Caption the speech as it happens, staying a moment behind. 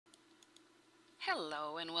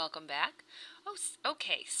Hello and welcome back.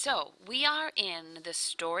 Okay, so we are in the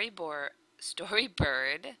Storybird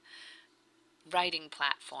writing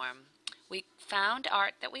platform. We found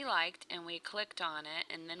art that we liked and we clicked on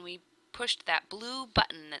it, and then we pushed that blue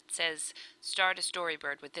button that says Start a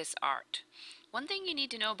Storybird with this art. One thing you need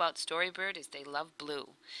to know about Storybird is they love blue,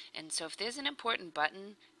 and so if there's an important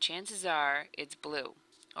button, chances are it's blue.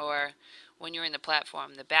 Or when you're in the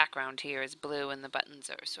platform, the background here is blue and the buttons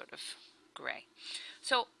are sort of gray.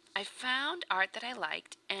 So I found art that I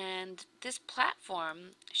liked, and this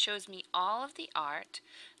platform shows me all of the art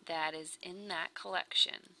that is in that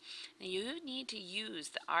collection. And you need to use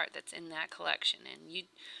the art that's in that collection.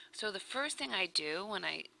 So the first thing I do when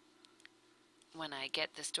I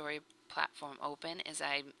get the story platform open is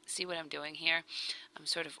I see what I'm doing here. I'm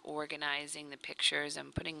sort of organizing the pictures.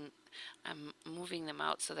 I'm moving them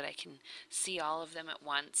out so that I can see all of them at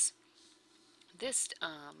once. This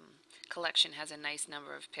collection has a nice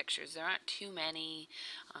number of pictures. There aren't too many.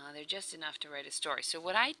 They're just enough to write a story. So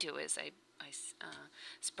what I do is I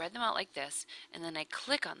spread them out like this, and then I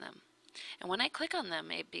click on them. And when I click on them,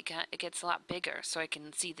 it gets a lot bigger, so I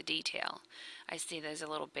can see the detail. I see there's a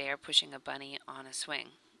little bear pushing a bunny on a swing,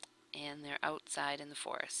 and they're outside in the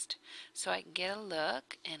forest. So I can get a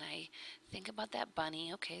look, and I think about that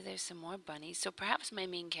bunny. Okay, there's some more bunnies. So perhaps my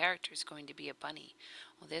main character is going to be a bunny.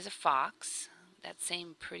 Well, there's a fox. That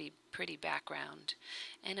same pretty background,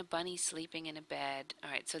 and a bunny sleeping in a bed.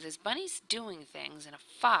 Alright, so there's bunnies doing things and a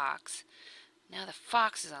fox. Now the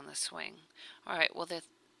fox is on the swing. Alright, well there's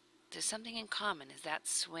something in common, is that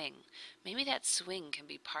swing. Maybe that swing can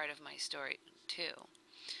be part of my story too.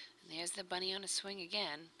 And there's the bunny on a swing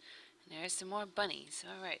again. And there's some more bunnies.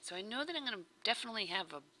 Alright, so I know that I'm going to definitely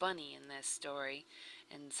have a bunny in this story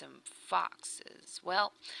and some foxes.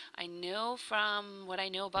 Well, I know from what I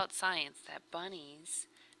know about science that bunnies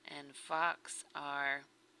and fox are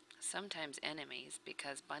sometimes enemies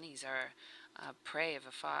because bunnies are prey of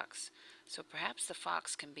a fox. So perhaps the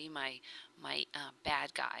fox can be my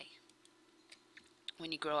bad guy.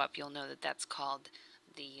 When you grow up, you'll know that that's called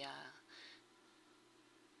the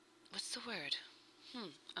what's the word?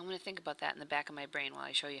 I'm going to think about that in the back of my brain while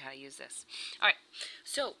I show you how to use this. Alright,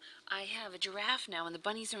 so I have a giraffe now and the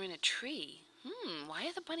bunnies are in a tree. Why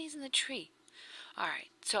are the bunnies in the tree? Alright,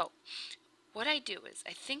 so what I do is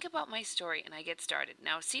I think about my story and I get started.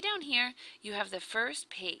 Now see down here, you have the first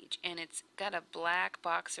page and it's got a black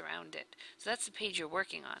box around it. So that's the page you're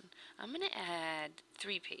working on. I'm going to add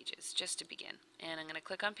 3 pages just to begin. And I'm going to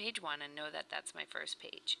click on page 1 and know that that's my first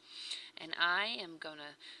page. And I am going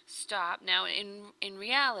to stop. Now in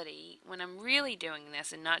reality, when I'm really doing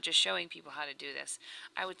this and not just showing people how to do this,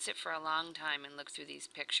 I would sit for a long time and look through these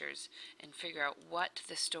pictures and figure out what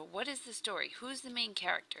is the story, who's the main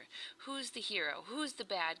character, who's the hero, who's the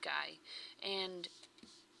bad guy, and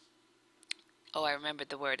oh, I remembered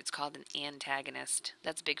the word. It's called an antagonist.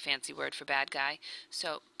 That's a big fancy word for bad guy.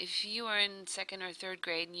 So if you are in 2nd or 3rd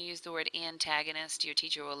grade and you use the word antagonist, your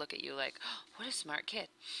teacher will look at you like, oh, what a smart kid.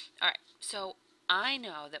 Alright, so I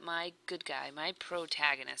know that my good guy, my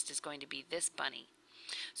protagonist, is going to be this bunny.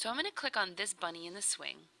 So I'm going to click on this bunny in the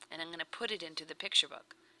swing, and I'm going to put it into the picture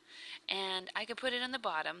book. And I could put it on the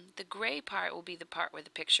bottom. The gray part will be the part where the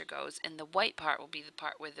picture goes, and the white part will be the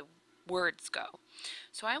part where the words go.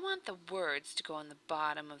 So I want the words to go on the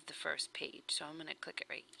bottom of the first page. So I'm going to click it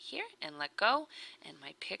right here and let go, and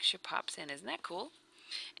my picture pops in. Isn't that cool?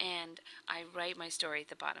 And I write my story at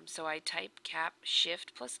the bottom. So I type cap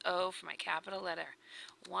shift plus O for my capital letter.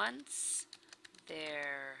 Once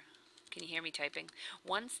there, can you hear me typing?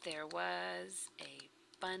 Once there was a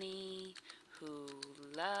bunny who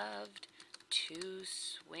loved to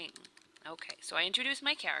swing. Okay, so I introduce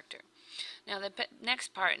my character. Now the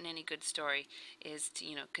next part in any good story is to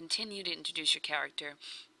continue to introduce your character,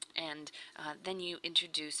 and then you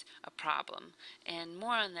introduce a problem. And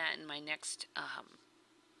more on that in my next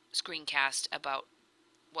screencast about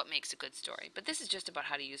what makes a good story. But this is just about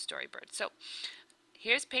how to use Storybird. So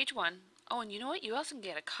here's page 1. Oh, and you know what? You also can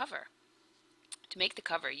get a cover. To make the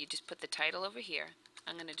cover, you just put the title over here.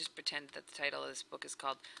 I'm going to just pretend that the title of this book is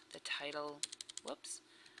called The Title,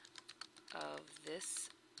 of This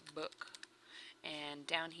Book. And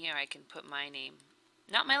down here I can put my name.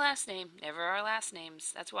 Not my last name. Never our last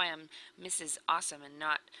names. That's why I'm Mrs. Awesome and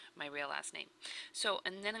not my real last name. So,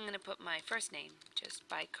 and then I'm going to put my first name, just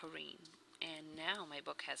by Corrine. And now my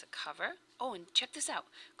book has a cover. Oh, and check this out.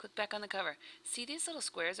 Click back on the cover. See these little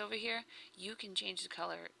squares over here? You can change the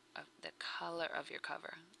color of your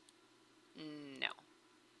cover. No.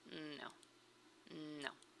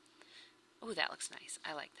 Oh, that looks nice.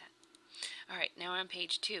 I like that. Alright, now we're on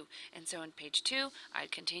page 2. And so on page 2, I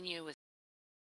continue with